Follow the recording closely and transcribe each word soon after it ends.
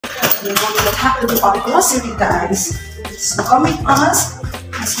We're going to have to do our grocery, guys. So come with us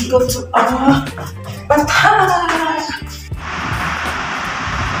as we go to our Batha.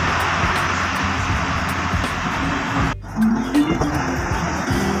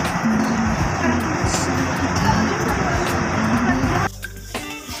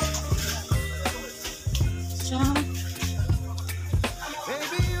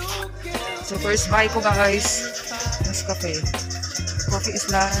 So first buy ko, guys, Nescafe. Coffee is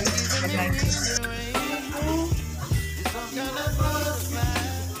like 90.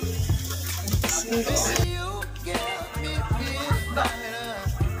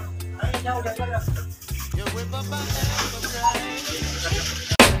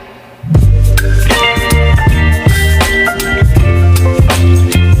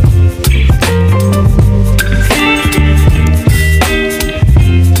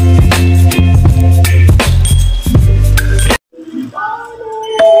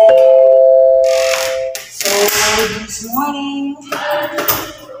 This morning,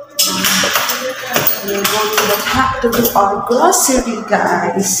 we're going to have to do our grocery,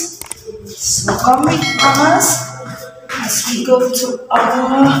 guys. So come with us as we go to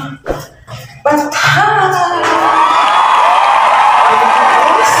our Batha.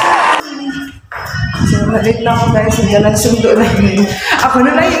 So nalit lang ako, guys. Hindi lang sundo namin. Ako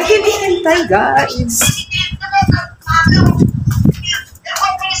na lang yung hinihintay, guys.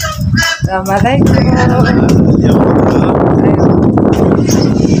 Assalamualaikum.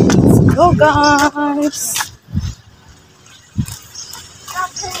 Let's go, guys.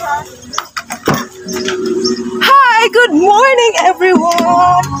 Hi, good morning,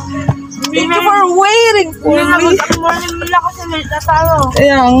 everyone. Thank you for waiting for me. Good morning nila kasi late na tayo.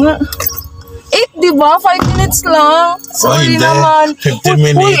 Ayan nga. 8, diba? 5 minutes lang. Sorry naman. 15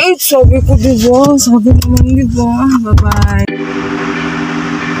 minutes. Uy, 8. Sabi ko, diba? Sabi naman, diba? Bye-bye.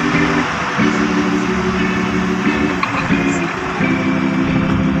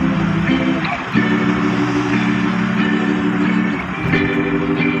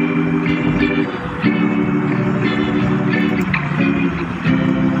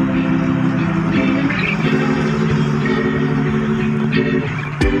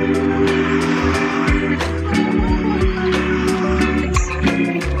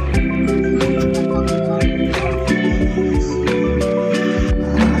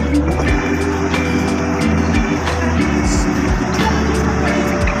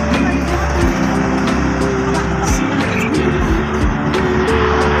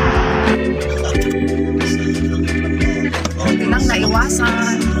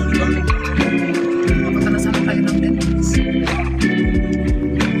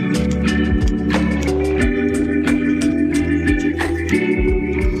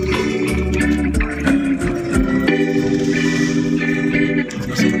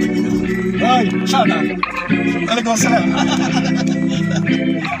 Sana. Talagang sana.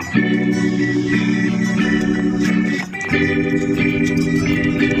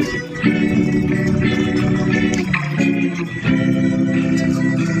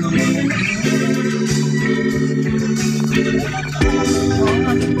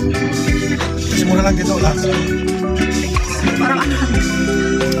 Simula lang dito lahat. Parang ano?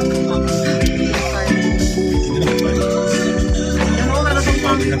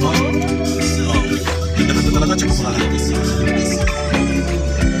 Talaga check mo lang.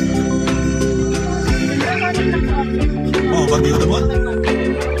 Oh, pag dito naman.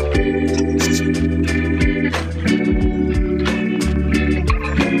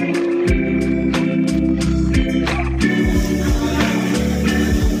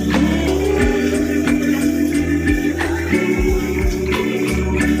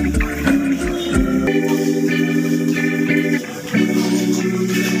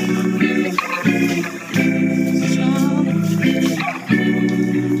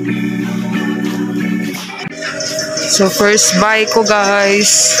 So first buy ko,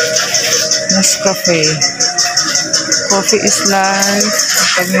 guys, Nescafe. Coffee is life.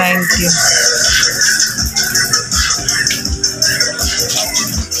 Pag 90.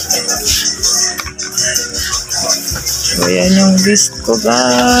 So yan yung list ko,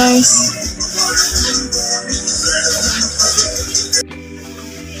 guys.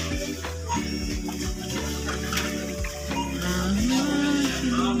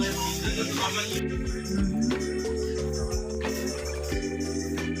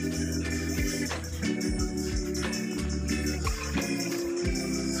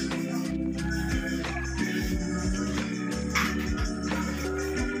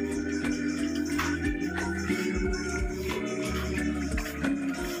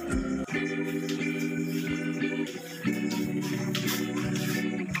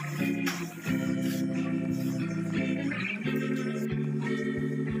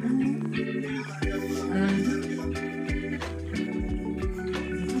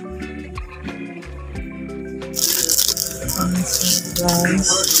 guys.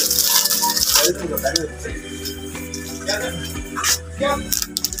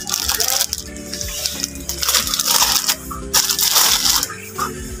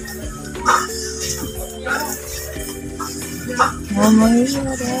 Oh my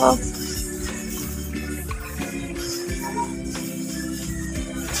God.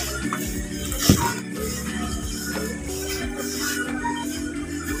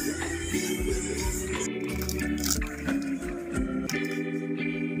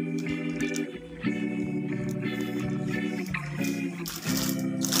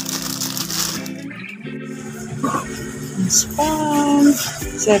 It's fun.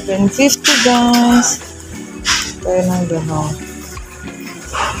 750 guys. Tayo ng gano'n.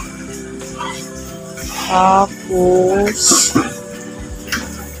 Tapos,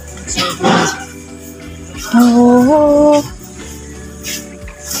 oh,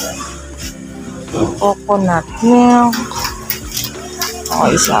 coconut milk. O,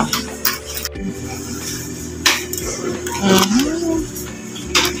 isa.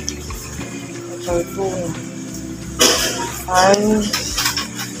 Ito. 5.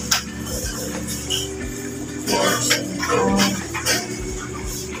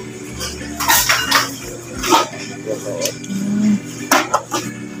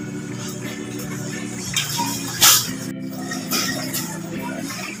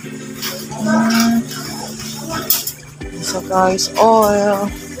 So guys, oil.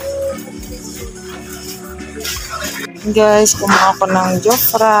 Guys, kumuha ko ng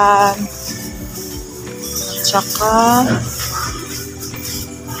jofran. Tsaka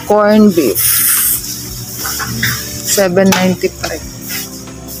corn beef. 7.95.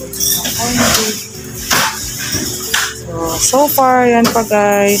 Corn beef. So far, yan pa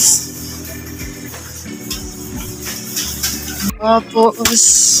guys. Tapos,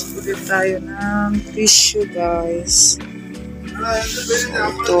 pili tayo ng tissue guys. So,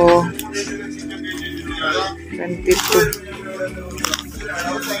 ito. 22.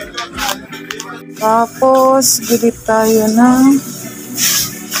 Tapos, bili tayo ng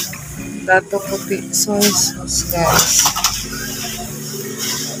dato puti soy sauce guys.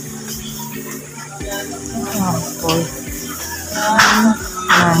 Okay.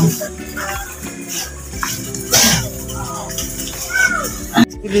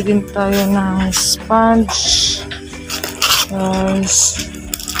 Bili din tayo ng sponge guys.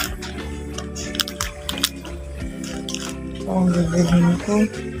 Ang bibilin ko.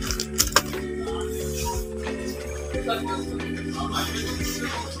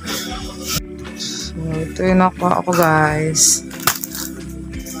 So, ito yung nakuha ako guys.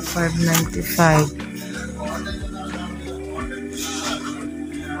 5.95.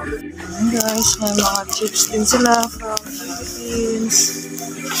 Ayan guys, may mga chips din sila from Philippines.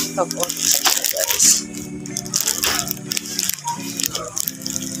 Tapos guys.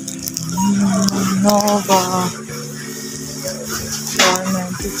 Nova.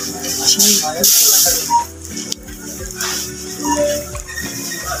 4.95 chips.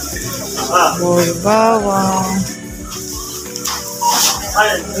 Bawang.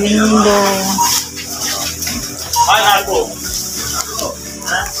 Window.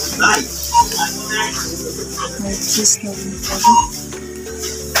 May cheese na din pala.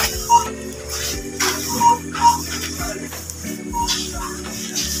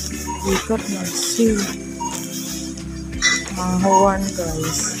 Ikot na seal. Manghawan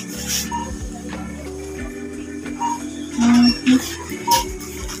guys.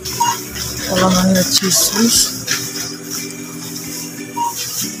 Wala man na cheese whiz.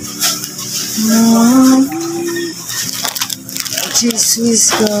 Cheese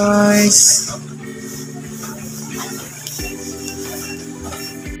whiz guys.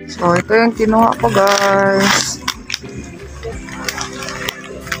 So ito yung kinuha ko guys.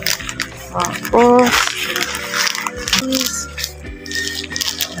 Tapos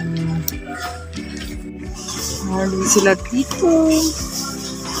Harley sila dito.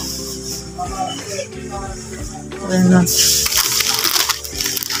 Ayan na.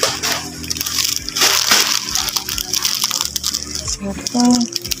 Ito.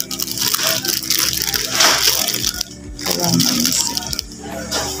 Salamat isa.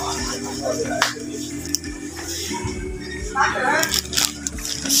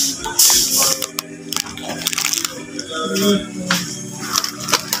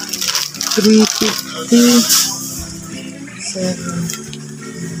 $3.57.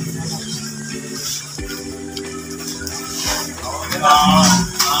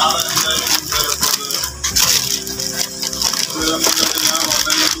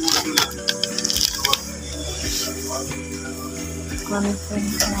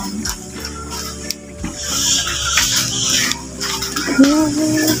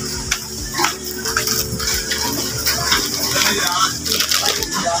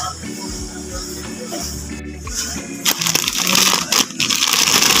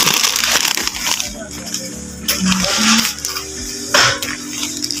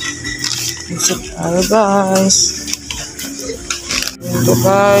 Ayo guys. Ito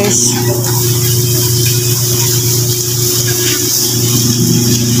guys.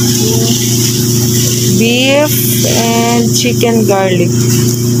 Beef and chicken garlic.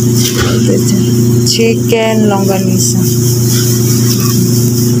 Chicken longganisa.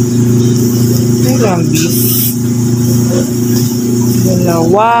 Ito lang beef.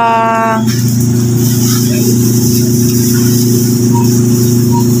 Dalawang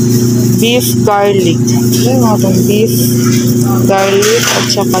beef garlic. Ito yung itong beef garlic at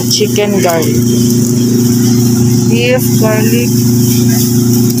saka chicken garlic. Beef garlic.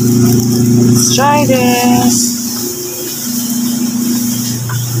 Let's try this.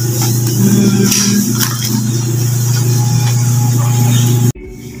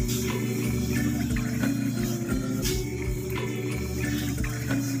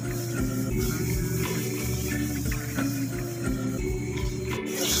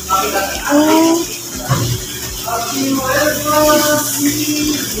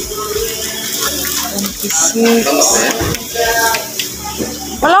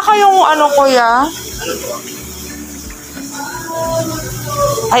 Wala kayong ano kuya?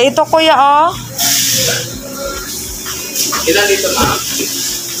 Ay ito kuya oh. Ilan dito na?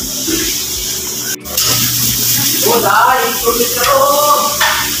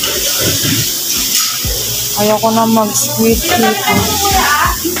 Ayoko na mag-sweet dito.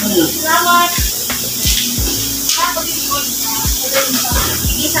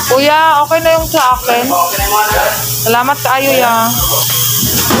 Kuya, okay na yung sa akin. Salamat kayo ya.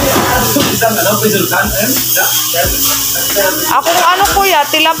 Ako ano kuya,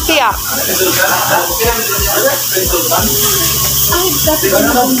 tilapia.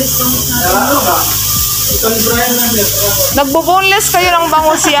 Nagbo-boneless kayo ng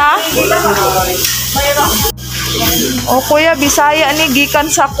bangus ya? O kuya, Bisaya ni gikan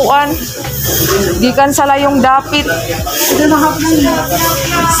sa kuan. Gikan sa layong dapit.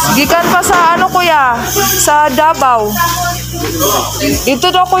 Gikan pa sa ano kuya? Sa Davao. Ito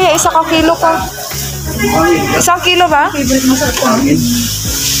daw kuya, 1 kilo ka. 1 kilo ba? 1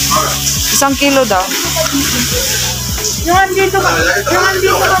 kilo daw. Yung andito kami.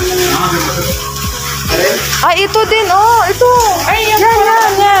 Ay, ito din. Oh, ito. Ay,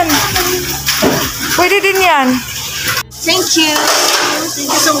 Yan. Pwede din yan. Thank you.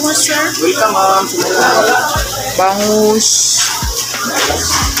 Thank you so much, sir. Welcome, ma'am. Bangus.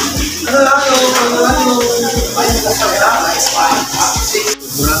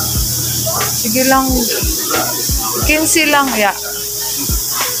 Sige lang. 15 lang, ya.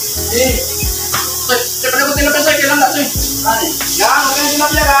 Siyempre ko tinapin sa'yo, kailan na sa'yo. Yan, magkano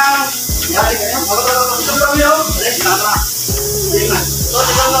tinapin lang. Yan,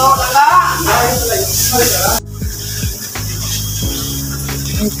 magkano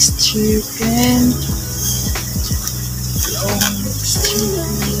Mixed chicken. Mixed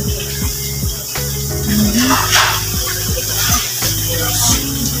chicken.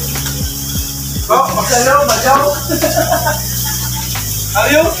 Oh, magsalaw, madyaw.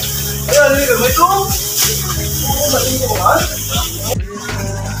 Ayaw? Ayaw, ayaw, may ito.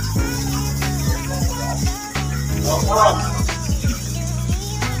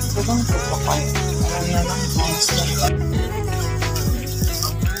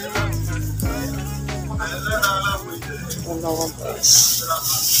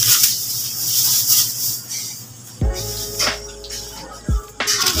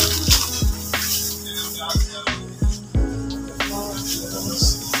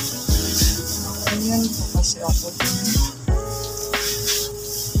 Ayan po kasi ako din.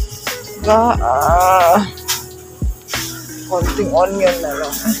 Konting onion na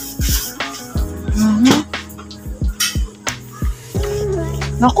lang.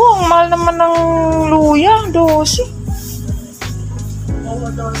 Naku, ang mahal naman ng luya. 12. Oo,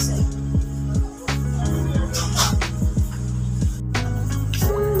 12.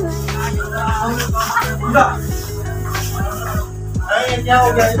 Ay,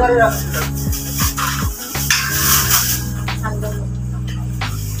 yan, yan.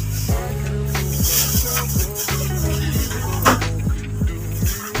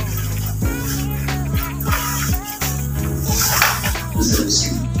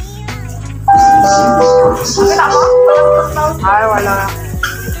 Ay, wala.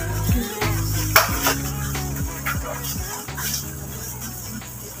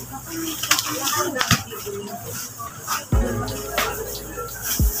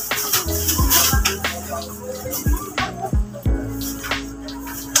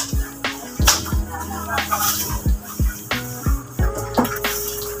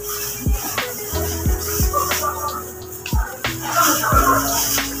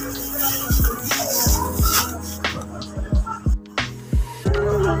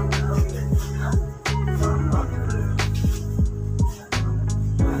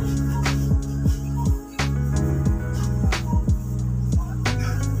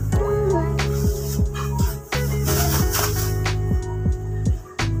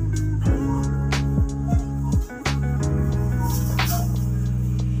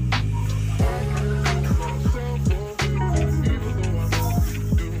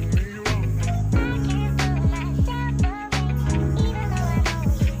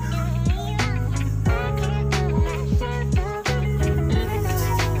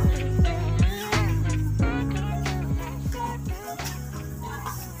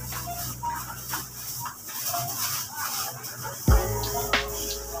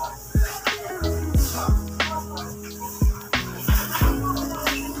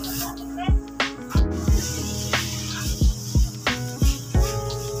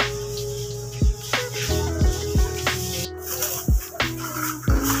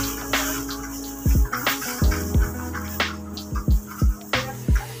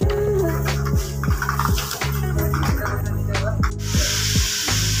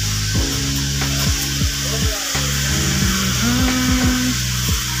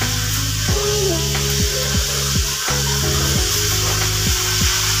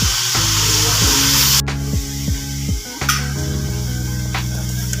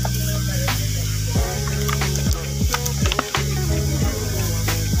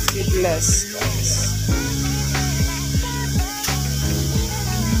 necklace, guys.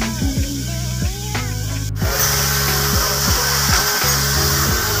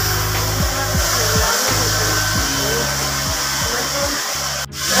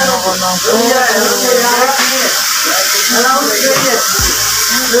 Ako ng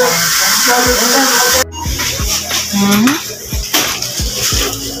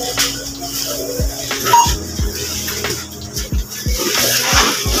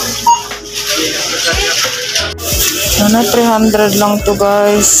sana 300 lang to,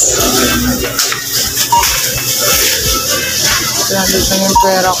 guys. 300 lang yung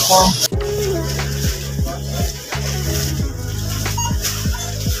pera ko.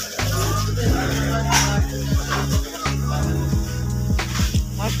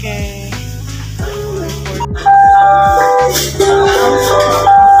 Okay.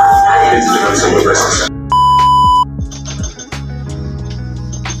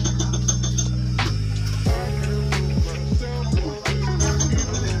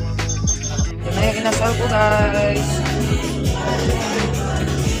 Yan na yung inasal ko, guys.